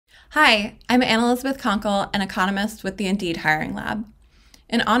Hi, I'm Anna Elizabeth Conkle, an economist with the Indeed Hiring Lab.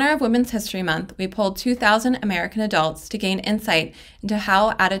 In honor of Women's History Month, we polled 2,000 American adults to gain insight into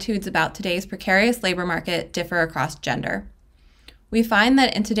how attitudes about today's precarious labor market differ across gender. We find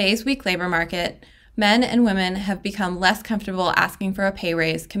that in today's weak labor market, men and women have become less comfortable asking for a pay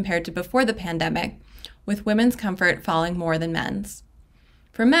raise compared to before the pandemic, with women's comfort falling more than men's.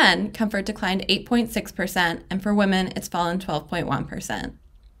 For men, comfort declined 8.6%, and for women, it's fallen 12.1%.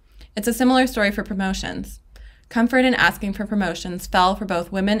 It's a similar story for promotions. Comfort in asking for promotions fell for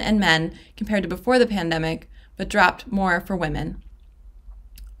both women and men compared to before the pandemic, but dropped more for women.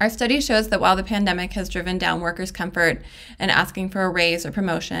 Our study shows that while the pandemic has driven down workers' comfort in asking for a raise or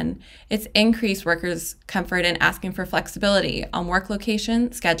promotion, it's increased workers' comfort in asking for flexibility on work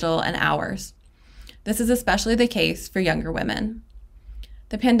location, schedule, and hours. This is especially the case for younger women.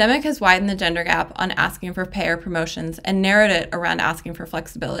 The pandemic has widened the gender gap on asking for pay or promotions and narrowed it around asking for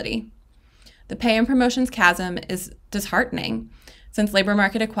flexibility. The pay and promotions chasm is disheartening, since labor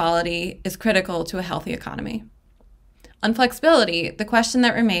market equality is critical to a healthy economy. On flexibility, the question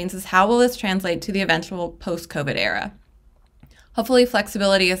that remains is how will this translate to the eventual post-COVID era? Hopefully,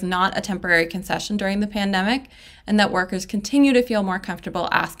 flexibility is not a temporary concession during the pandemic, and that workers continue to feel more comfortable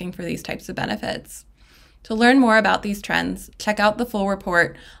asking for these types of benefits. To learn more about these trends, check out the full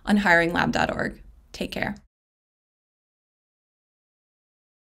report on hiringlab.org. Take care.